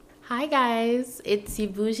Hi guys, it's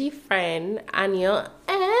your bougie friend Anya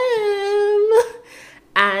M,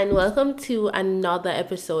 and welcome to another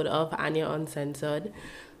episode of Anya Uncensored.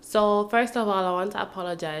 So first of all, I want to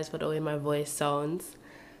apologize for the way my voice sounds.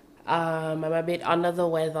 I'm a bit under the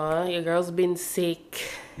weather. Your girl's been sick.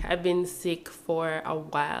 I've been sick for a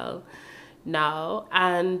while now,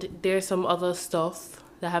 and there's some other stuff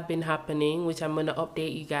that have been happening, which I'm gonna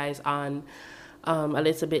update you guys on a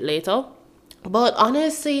little bit later. But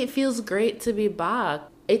honestly, it feels great to be back.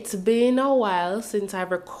 It's been a while since I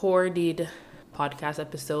recorded podcast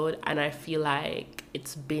episode, and I feel like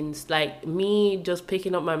it's been like me just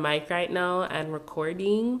picking up my mic right now and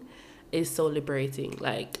recording is so liberating.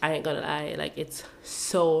 Like, I ain't gonna lie, like it's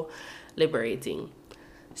so liberating.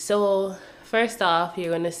 So first off,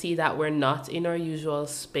 you're gonna see that we're not in our usual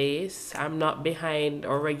space. I'm not behind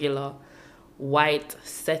our regular white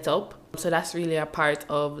setup. So that's really a part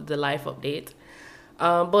of the life update.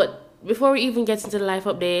 But before we even get into the life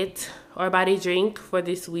update, our body drink for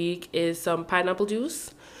this week is some pineapple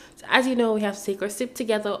juice. So as you know, we have to take our sip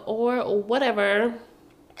together or whatever.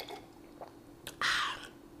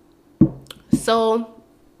 So,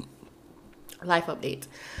 life update.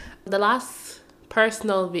 The last I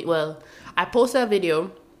posted a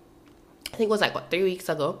video, I think it was like 3 weeks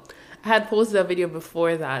ago. I had posted a video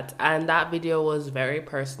before that, and that video was very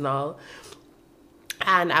personal.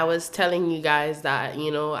 And I was telling you guys that,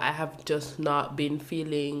 I have just not been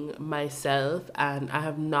feeling myself, and I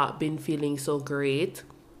have not been feeling so great.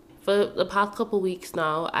 For the past couple weeks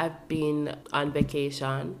now, I've been on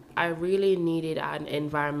vacation. I really needed an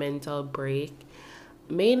environmental break,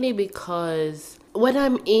 mainly because when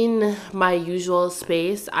I'm in my usual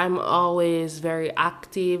space, I'm always very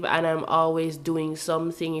active and I'm always doing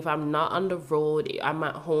something. If I'm not on the road, I'm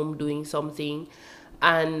at home doing something.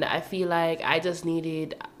 And I feel like I just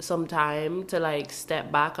needed some time to like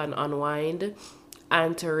step back and unwind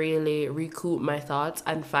and to really recoup my thoughts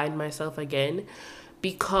and find myself again.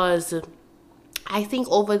 Because I think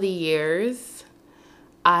over the years,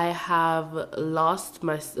 I have lost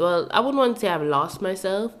I wouldn't want to say I've lost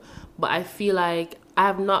myself, but I feel like I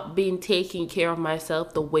have not been taking care of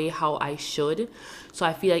myself the way how I should. So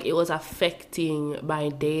I feel like it was affecting my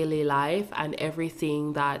daily life and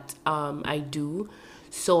everything that I do.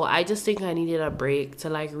 So I just think I needed a break to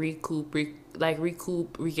like recoup,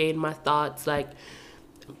 regain my thoughts. Like,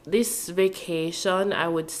 this vacation, I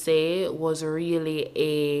would say, was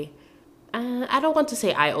really I don't want to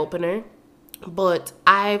say eye opener, but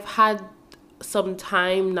I've had some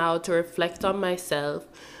time now to reflect on myself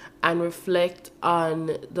and reflect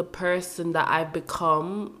on the person that I've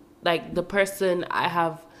become, like the person I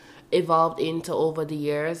have evolved into over the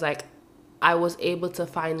years. Like, I was able to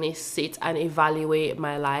finally sit and evaluate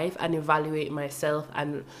my life and evaluate myself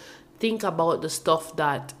and think about the stuff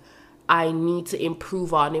that I need to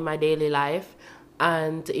improve on in my daily life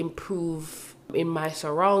and to improve in my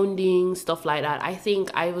surroundings, stuff like that. I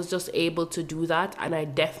think I was just able to do that, and I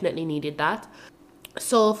definitely needed that.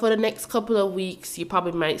 So for the next couple of weeks, you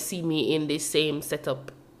probably might see me in this same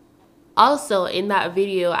setup. Also, in that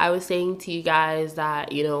video, I was saying to you guys that,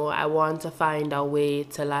 I want to find a way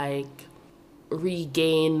to like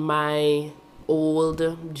regain my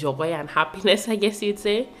old joy and happiness, I guess you'd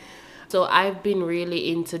say. So I've been really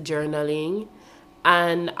into journaling,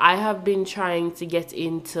 and I have been trying to get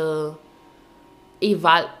into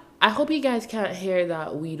I hope you guys can't hear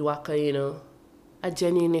that weed whacker. I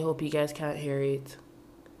genuinely hope you guys can't hear it.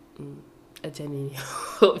 I genuinely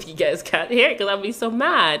hope you guys can't hear it, because I'll be so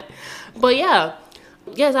mad. But yeah,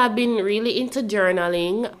 yes, I've been really into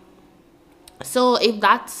journaling. So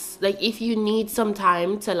if you need some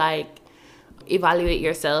time to like evaluate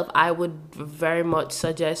yourself, I would very much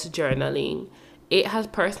suggest journaling. It has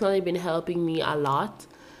personally been helping me a lot.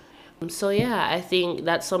 So yeah, I think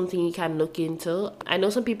that's something you can look into. I know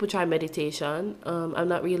some people try meditation. I'm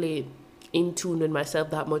not really in tune with myself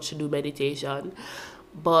that much to do meditation,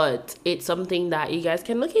 but it's something that you guys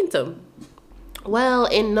can look into. Well,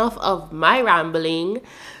 enough of my rambling.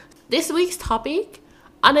 This week's topic,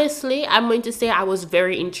 honestly, I'm going to say I was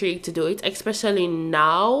very intrigued to do it, especially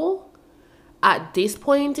now at this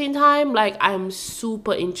point in time. Like, I'm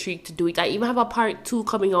super intrigued to do it. I even have a part 2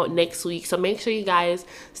 coming out next week, so make sure you guys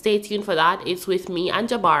stay tuned for that. It's with me and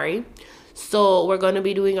Jabari. So we're going to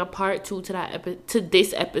be doing a part 2 to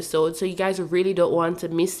this episode, so you guys really don't want to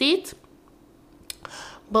miss it.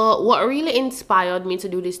 But what really inspired me to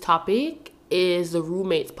do this topic is the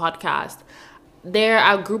Roommates podcast. They're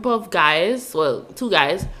a group of guys, 2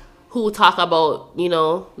 guys, who talk about, you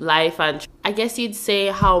know, life, and I guess you'd say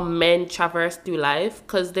how men traverse through life,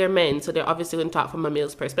 because they're men, so they're obviously going to talk from a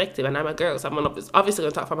male's perspective, and I'm a girl, so I'm obviously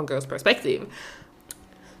going to talk from a girl's perspective.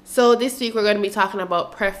 So this week we're going to be talking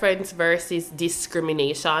about preference versus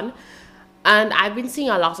discrimination. And I've been seeing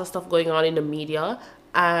a lot of stuff going on in the media,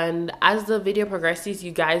 and as the video progresses,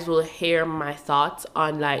 you guys will hear my thoughts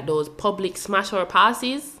on like those public smash or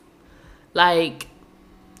passes. Like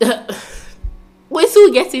we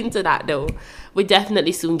soon get into that though. We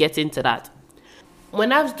definitely soon get into that.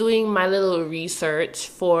 When I was doing my little research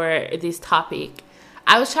for this topic,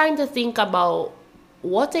 I was trying to think about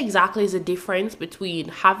what exactly is the difference between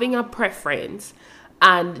having a preference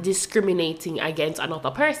and discriminating against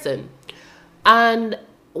another person. And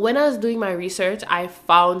when I was doing my research, I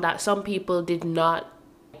found that some people did not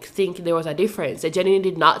think there was a difference. They genuinely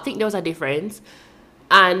did not think there was a difference.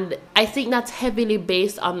 And I think that's heavily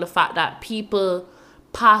based on the fact that people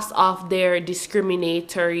pass off their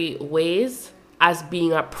discriminatory ways as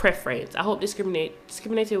being a preference. I hope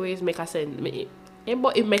discriminatory ways make a sense.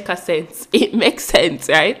 It makes a sense. It makes sense,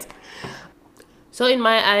 right? So in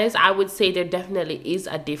my eyes, I would say there definitely is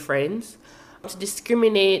a difference. To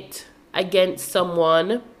discriminate against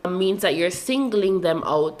someone means that you're singling them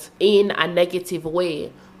out in a negative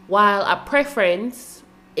way, while a preference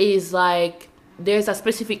is like there's a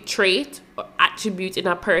specific trait or attribute in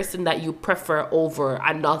a person that you prefer over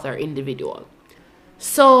another individual.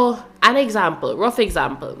 So an example, rough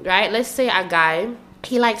example, right? Let's say a guy,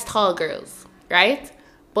 he likes tall girls, right?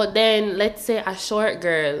 But then let's say a short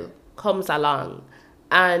girl comes along,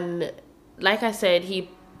 and like I said,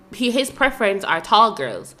 his preference are tall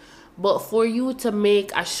girls. But for you to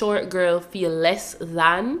make a short girl feel less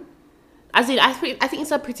than, I think it's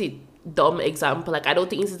a pretty dumb example. Like, I don't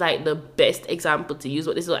think this is like the best example to use,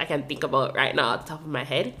 but this is what I can think about right now at the top of my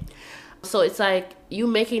head. So it's like you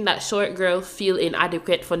making that short girl feel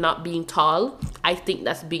inadequate for not being tall. I think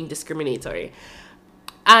that's being discriminatory.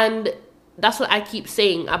 And that's what I keep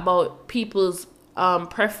saying about people's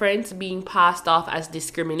preference being passed off as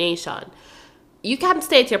discrimination. You can't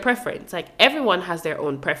state your preference. Like, everyone has their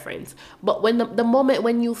own preference. But when the moment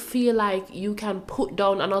when you feel like you can put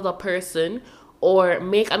down another person or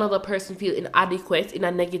make another person feel inadequate in a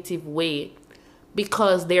negative way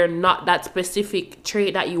because they're not that specific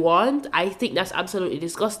trait that you want, I think that's absolutely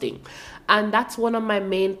disgusting. And that's one of my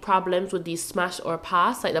main problems with these smash or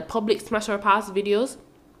pass, like the public smash or pass videos.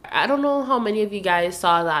 I don't know how many of you guys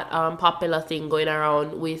saw that popular thing going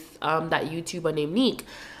around with that YouTuber named Neek.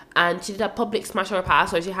 And she did a public smash or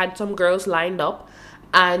pass where she had some girls lined up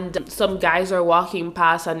and some guys are walking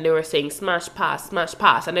past and they were saying smash pass, smash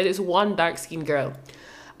pass. And there is one dark-skinned girl.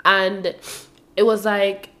 And it was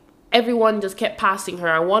like everyone just kept passing her.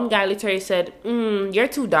 And one guy literally said, you're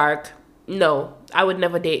too dark. No, I would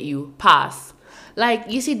never date you. Pass.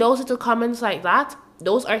 Like, you see those little comments like that?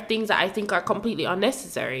 Those are things that I think are completely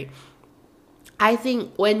unnecessary. I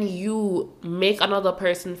think when you make another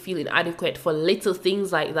person feel inadequate for little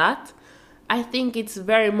things like that, I think it's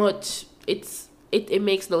very much, it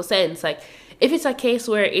makes no sense. Like, if it's a case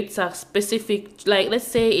where it's a specific, like, let's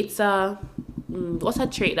say it's what's a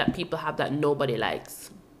trait that people have that nobody likes?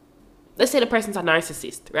 Let's say the person's a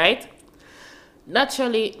narcissist, right?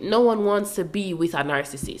 Naturally, no one wants to be with a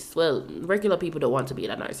narcissist. Well, regular people don't want to be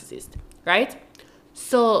with a narcissist, right?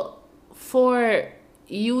 So for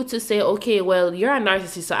you to say, okay, well, you're a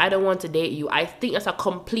narcissist, so I don't want to date you, I think that's a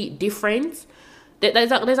complete difference.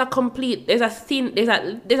 There's a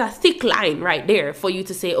thick line right there for you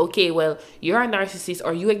to say, okay, well, you're a narcissist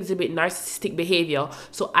or you exhibit narcissistic behavior,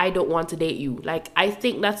 so I don't want to date you. Like, I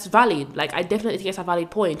think that's valid. Like, I definitely think it's a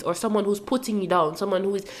valid point. Or someone who's putting you down, someone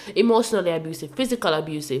who is emotionally abusive, physical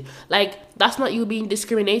abusive. Like, that's not you being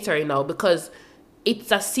discriminatory now, because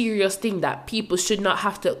it's a serious thing that people should not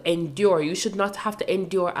have to endure. You should not have to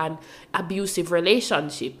endure an abusive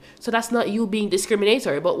relationship. So that's not you being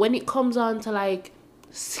discriminatory. But when it comes on to like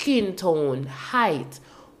skin tone, height,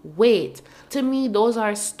 weight, to me, those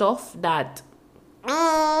are stuff that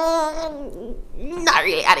not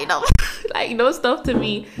really adding up. Like, those stuff to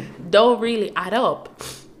me don't really add up.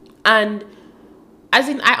 And as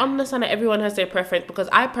in, I understand that everyone has their preference, because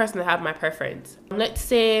I personally have my preference. Let's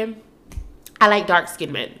say I like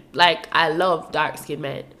dark-skinned men. Like, I love dark-skinned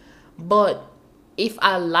men. But if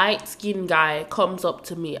a light-skinned guy comes up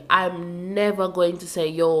to me, I'm never going to say,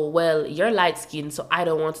 yo, well, you're light-skinned, so I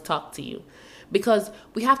don't want to talk to you. Because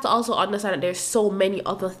we have to also understand that there's so many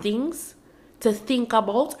other things to think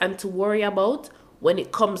about and to worry about when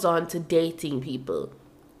it comes on to dating people.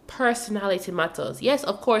 Personality matters. Yes,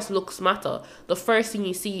 of course, looks matter. The first thing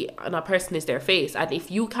you see on a person is their face. And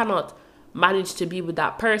if you cannot manage to be with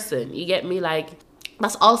that person. You get me? Like,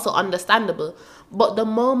 that's also understandable. But the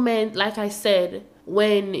moment, like I said,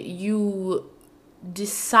 when you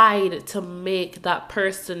decide to make that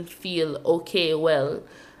person feel, okay, well,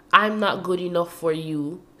 I'm not good enough for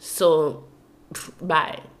you, so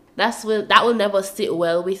bye. That will never sit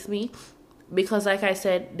well with me, because like I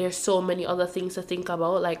said, there's so many other things to think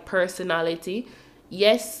about, like personality.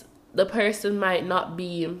 Yes, the person might not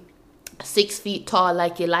be 6 feet tall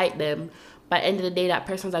like you like them. By the end of the day, that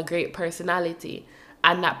person's a great personality,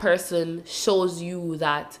 and that person shows you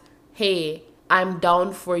that, hey, I'm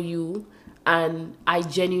down for you and I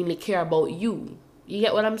genuinely care about you. You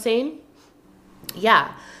get what I'm saying?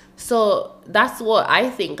 Yeah. So that's what I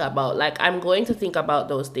think about. Like, I'm going to think about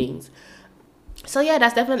those things. So yeah,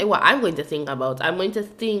 that's definitely what I'm going to think about. I'm going to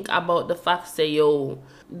think about the fact that, yo,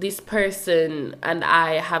 this person and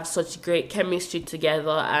I have such great chemistry together,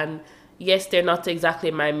 and yes, they're not exactly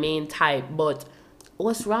my main type, but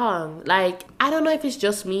what's wrong? Like, I don't know if it's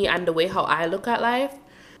just me and the way how I look at life,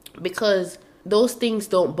 because those things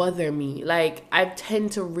don't bother me. Like, I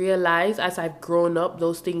tend to realize as I've grown up,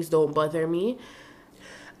 those things don't bother me.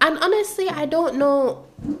 And honestly, I don't know.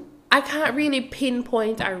 I can't really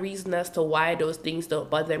pinpoint a reason as to why those things don't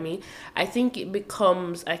bother me. I think it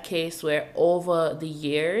becomes a case where over the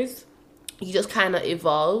years, you just kind of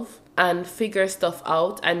evolve and figure stuff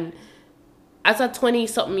out. And as a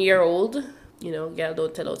 20-something-year-old, girl,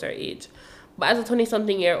 don't tell us our age. But as a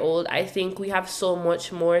 20-something-year-old, I think we have so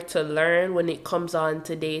much more to learn when it comes on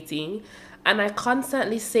to dating. And I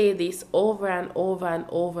constantly say this over and over and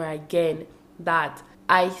over again, that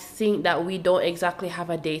I think that we don't exactly have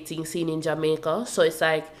a dating scene in Jamaica. So it's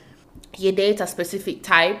like, you date a specific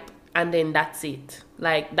type and then that's it.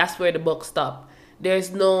 Like, that's where the book stops.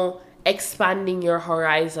 There's no expanding your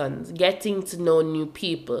horizons, getting to know new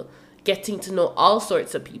people, getting to know all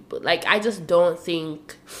sorts of people. Like, I just don't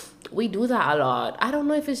think we do that a lot. I don't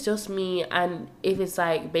know if it's just me and if it's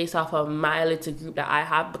like based off of my little group that I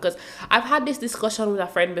have, because I've had this discussion with a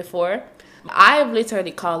friend before. I've literally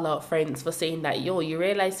called out friends for saying that, yo, you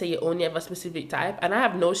realize that you only have a specific type, and I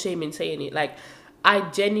have no shame in saying it. Like, I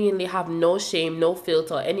genuinely have no shame, no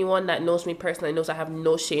filter. Anyone that knows me personally knows I have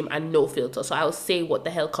no shame and no filter. So I'll say what the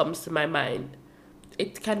hell comes to my mind.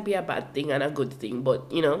 It can be a bad thing and a good thing,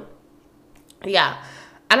 but yeah.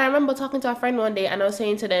 And I remember talking to a friend one day, and I was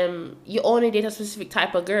saying to them, you only date a specific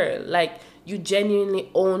type of girl. Like, you genuinely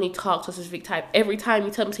only talk to a specific type. Every time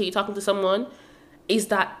you tell me you're talking to someone, is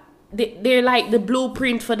that they're like the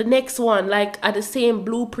blueprint for the next one, like at the same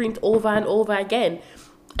blueprint over and over again.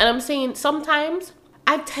 And I'm saying, sometimes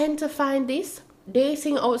I tend to find this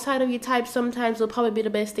dating outside of your type sometimes will probably be the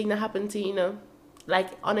best thing that happened to you,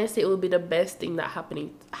 Like, honestly, it will be the best thing that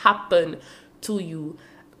happen to you.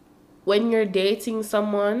 When you're dating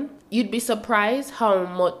someone, you'd be surprised how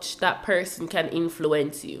much that person can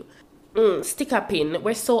influence you. Stick a pin.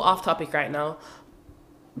 We're so off topic right now.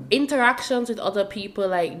 Interactions with other people,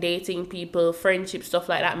 like dating people, friendship, stuff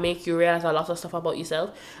like that, make you realize a lot of stuff about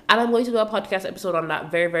yourself. And I'm going to do a podcast episode on that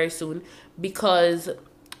very, very soon, because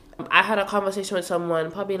I had a conversation with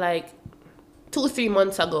someone probably like 2-3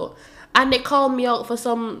 months ago, and they called me out for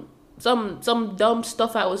some dumb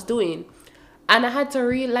stuff I was doing. And I had to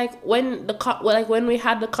when we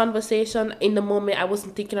had the conversation, in the moment I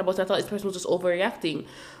wasn't thinking about it. I thought this person was just overreacting.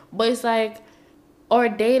 But it's like, our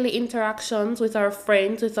daily interactions with our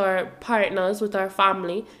friends, with our partners, with our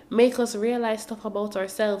family, make us realize stuff about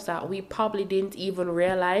ourselves that we probably didn't even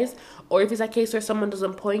realize. Or if it's a case where someone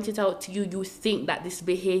doesn't point it out to you, you think that this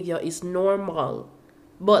behavior is normal.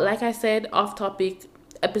 But like I said, off topic,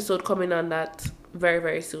 episode coming on that very,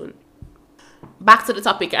 very soon. Back to the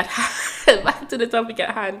topic at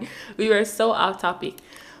hand. We were so off topic.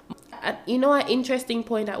 An interesting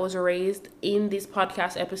point that was raised in this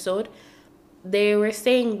podcast episode. They were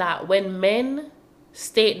saying that when men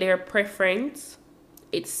state their preference,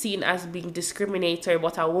 it's seen as being discriminatory,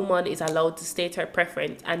 but a woman is allowed to state her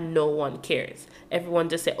preference and no one cares. Everyone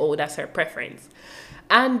just say, oh, that's her preference.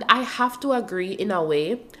 And I have to agree in a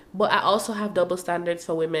way, but I also have double standards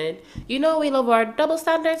for women. We love our double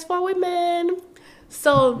standards for women.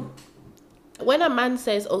 So when a man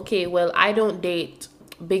says, okay, well, I don't date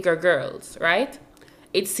bigger girls, right?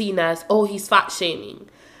 It's seen as, oh, he's fat shaming.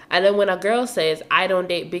 And then when a girl says, I don't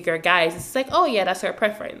date bigger guys, it's like, oh yeah, that's her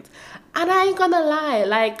preference. And I ain't gonna lie,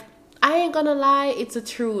 it's the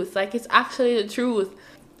truth. Like, it's actually the truth.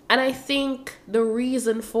 And I think the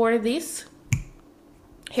reason for this,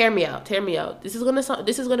 hear me out. This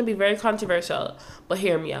is gonna be very controversial, but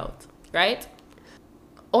hear me out, right?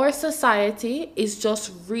 Our society is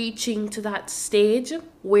just reaching to that stage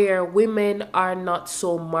where women are not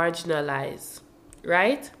so marginalized,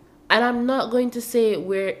 right? And I'm not going to say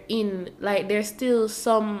we're in, like, there's still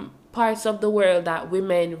some parts of the world that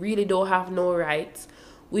women really don't have no rights.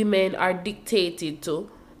 Women are dictated to,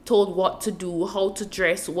 told what to do, how to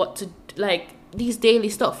dress, what to, like, these daily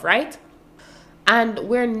stuff, right? And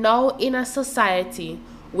we're now in a society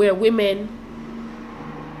where women,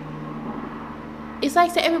 it's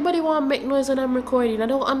like say everybody want to make noise when I'm recording. I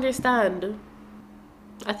don't understand.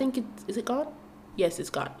 I think is it gone? Yes, it's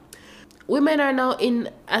gone. Women are now in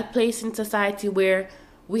a place in society where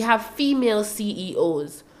we have female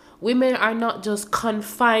CEOs. Women are not just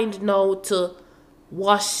confined now to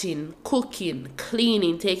washing, cooking,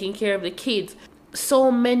 cleaning, taking care of the kids.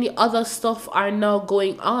 So many other stuff are now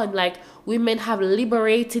going on. Like, women have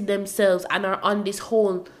liberated themselves and are on this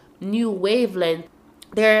whole new wavelength.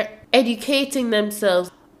 They're educating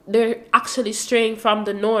themselves. They're actually straying from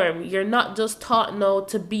the norm. You're not just taught now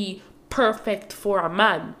to be perfect for a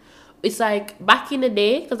man. It's like back in the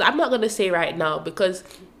day, because I'm not going to say right now, because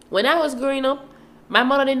when I was growing up, my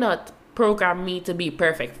mother did not program me to be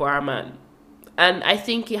perfect for a man. And I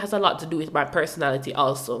think it has a lot to do with my personality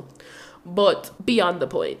also. But beyond the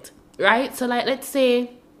point, right? So, like, let's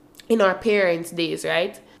say in our parents' days,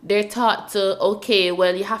 right? They're taught to, okay,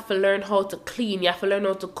 well, you have to learn how to clean, you have to learn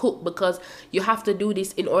how to cook, because you have to do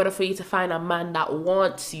this in order for you to find a man that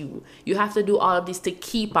wants you. You have to do all of this to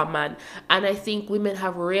keep a man. And I think women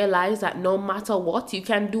have realized that no matter what, you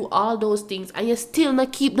can do all those things and you still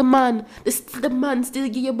not keep the man. The man still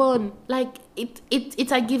give you bun. Like,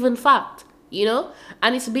 it's a given fact, you know?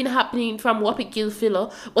 And it's been happening from Whoppick Kill Filler,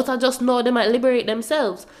 but I just know they might liberate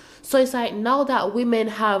themselves. So it's like, now that women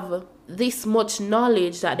have this much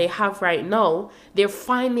knowledge that they have right now, they're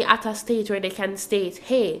finally at a stage where they can state,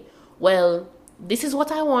 hey, well, this is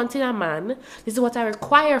what I want in a man, this is what I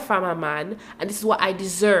require from a man, and this is what I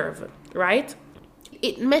deserve, right?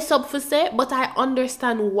 It mess up for say, but I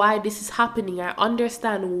understand why this is happening. I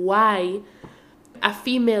understand why a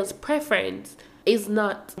female's preference is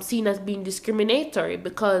not seen as being discriminatory,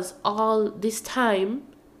 because all this time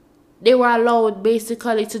they were allowed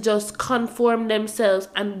basically to just conform themselves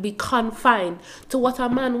and be confined to what a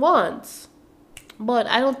man wants. But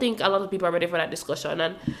I don't think a lot of people are ready for that discussion.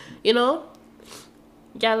 And, you know,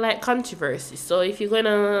 yeah, like controversy. So if you're going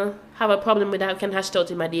to have a problem with that, you can hash it out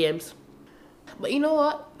in my DMs. But you know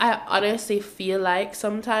what? I honestly feel like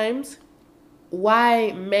sometimes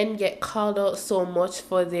why men get called out so much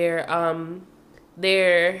for their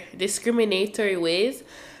discriminatory ways,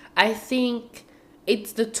 I think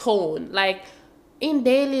it's the tone. Like, in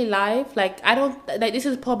daily life, like, I don't, like, this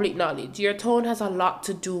is public knowledge. Your tone has a lot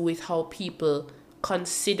to do with how people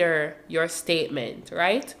consider your statement,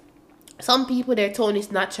 right? Some people, their tone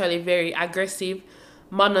is naturally very aggressive,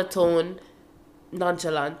 monotone,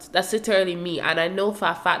 nonchalant. That's literally me. And I know for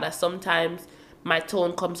a fact that sometimes my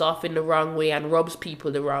tone comes off in the wrong way and rubs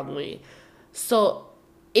people the wrong way. So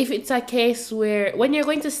if it's a case where when you're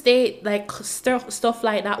going to state like stuff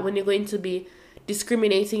like that, when you're going to be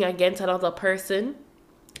discriminating against another person,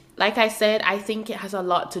 like I said, I think it has a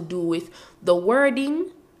lot to do with the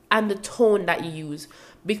wording and the tone that you use,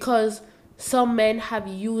 because some men have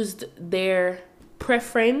used their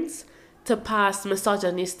preference to pass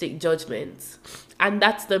misogynistic judgments, and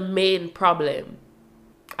that's the main problem.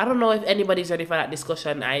 I don't know if anybody's ready for that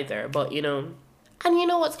discussion either, but you know. And you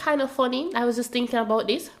know what's kind of funny? I was just thinking about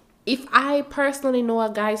this. If I personally know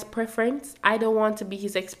a guy's preference, I don't want to be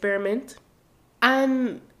his experiment.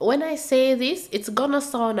 And when I say this, it's gonna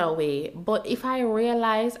sound away, but if I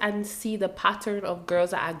realize and see the pattern of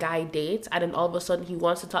girls that a guy dates, and then all of a sudden he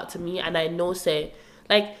wants to talk to me, and I know, say,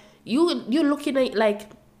 like, you're looking at, like,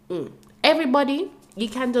 everybody, you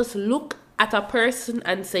can just look at a person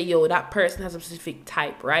and say, yo, that person has a specific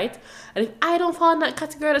type, right? And if I don't fall in that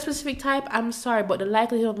category of a specific type, I'm sorry, but the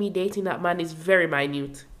likelihood of me dating that man is very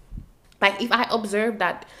minute. Like, if I observe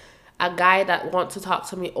that a guy that wants to talk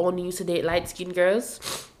to me only used to date light-skinned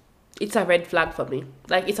girls, it's a red flag for me.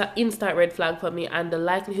 Like, it's an instant red flag for me, and the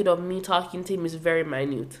likelihood of me talking to him is very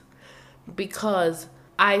minute, because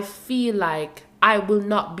I feel like I will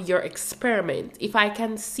not be your experiment. If I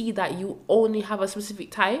can see that you only have a specific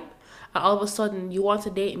type, and all of a sudden you want to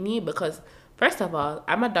date me, because first of all,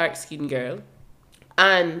 I'm a dark-skinned girl,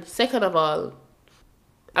 and second of all,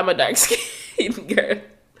 I'm a dark-skinned girl.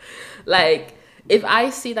 Like, if I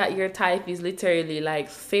see that your type is literally like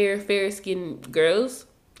fair-skinned girls,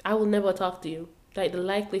 I will never talk to you. Like, the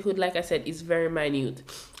likelihood, like I said, is very minute,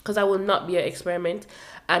 because I will not be an experiment,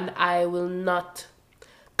 and I will not,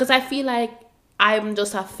 because I feel like I'm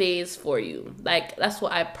just a phase for you. Like, that's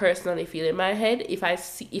what I personally feel in my head. If I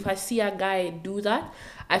see a guy do that,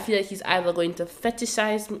 I feel like he's either going to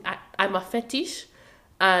fetishize me. I'm a fetish,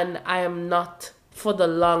 and I am not for the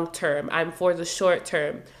long term. I'm for the short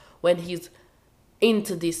term when he's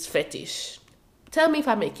into this fetish. Tell me if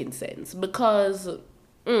I'm making sense, because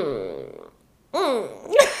I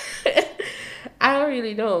don't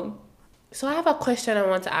really know. So I have a question I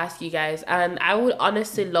want to ask you guys, and I would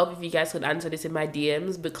honestly love if you guys could answer this in my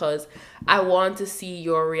DMs, because I want to see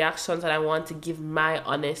your reactions and I want to give my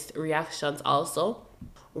honest reactions also.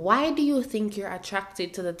 Why do you think you're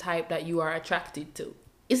attracted to the type that you are attracted to?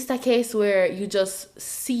 Is it a case where you just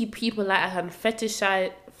see people like that and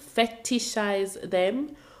fetishize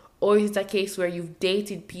them? Or is it a case where you've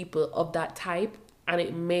dated people of that type and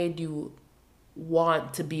it made you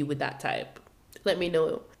want to be with that type? Let me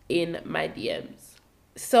know in my DMs.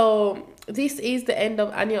 So this is the end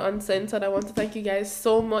of Anya Uncensored. I want to thank you guys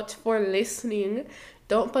so much for listening.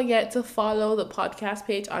 Don't forget to follow the podcast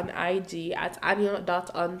page on IG at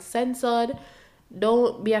anya.uncensored.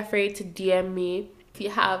 Don't be afraid to DM me. If you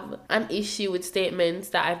have an issue with statements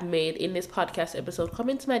that I've made in this podcast episode, come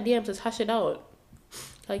into my DMs and hash it out.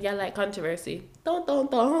 Like, yeah, like controversy. Don't.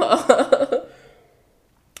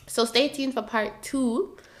 So stay tuned for part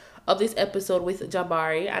 2 of this episode with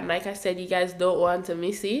Jabari. And like I said, you guys don't want to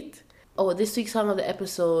miss it. Oh, this week's song of the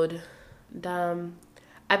episode. Damn.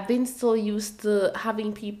 I've been so used to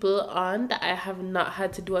having people on that I have not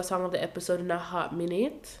had to do a song of the episode in a hot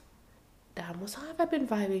minute. Damn, what song have I been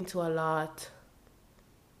vibing to a lot?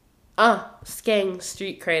 Skeng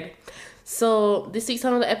Street Cred. So this week's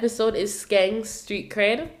song of the episode is Skeng Street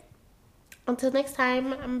Cred. Until next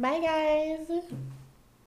time, bye guys.